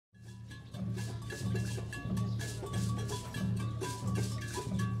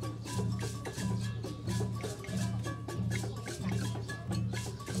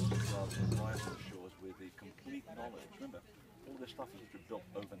knowledge. Remember, all this stuff is built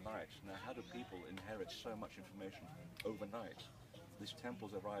overnight. Now, how do people inherit so much information overnight? These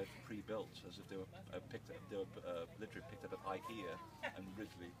temples arrived pre-built, as if they were literally picked up at IKEA and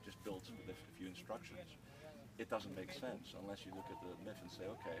literally just built with a few instructions. It doesn't make sense unless you look at the myth and say,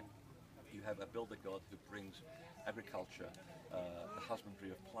 okay, you have a builder god who brings agriculture, the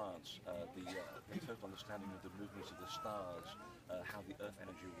husbandry of plants, the total understanding of the movements of the stars, how the earth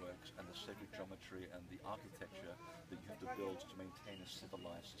energy works, and the sacred geometry and the architecture that you have to build to maintain a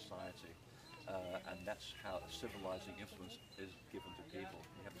civilized society. And that's how a civilizing influence is given to people.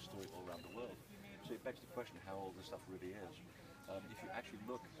 You have the story all around the world. So it begs the question how old this stuff really is. If you actually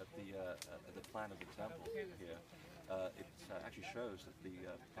look at the plan of the temple here, it actually shows that the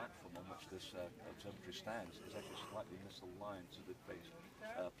platform on which this observatory stands is actually slightly misaligned to the base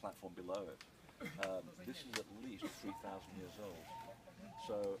platform below it. This is at least 3,000 years old.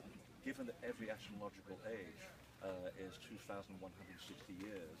 So given that every astronomical age is 2,160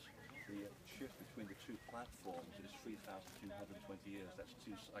 years, the shift between the two platforms is 3,220 years. That's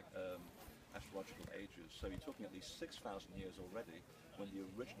two astrological ages. So you're talking at least 6,000 years already when the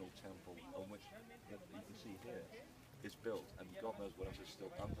original temple, on which you can see here, is built, and God knows what else is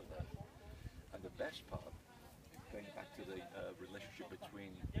still under there. And the best part, going back to the relationship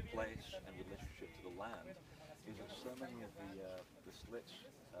between place and relationship to the land, is that so many of the slits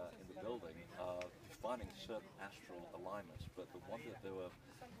in the building are defining certain astral alignments, but the one that they were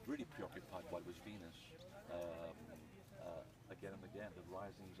really preoccupied by was Venus. Again and again, the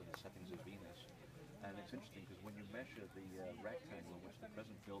risings and the settings of Venus. And it's interesting because when you measure the rectangle in which the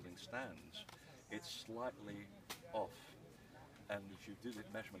present building stands, it's slightly off. And if you do the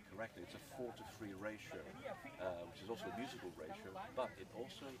measurement correctly, it's a 4:3 ratio, which is also a musical ratio, but it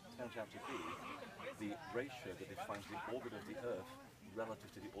also turns out to be the ratio that defines the orbit of the Earth relative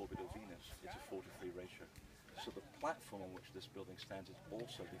to the orbit of Venus. It's a 4:3 ratio. So the platform on which this building stands is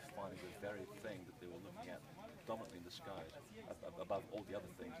also defining the very thing that they were looking at dominantly in the skies, above all the other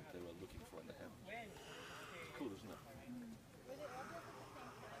things that they were looking for in the heavens. It's cool, isn't it?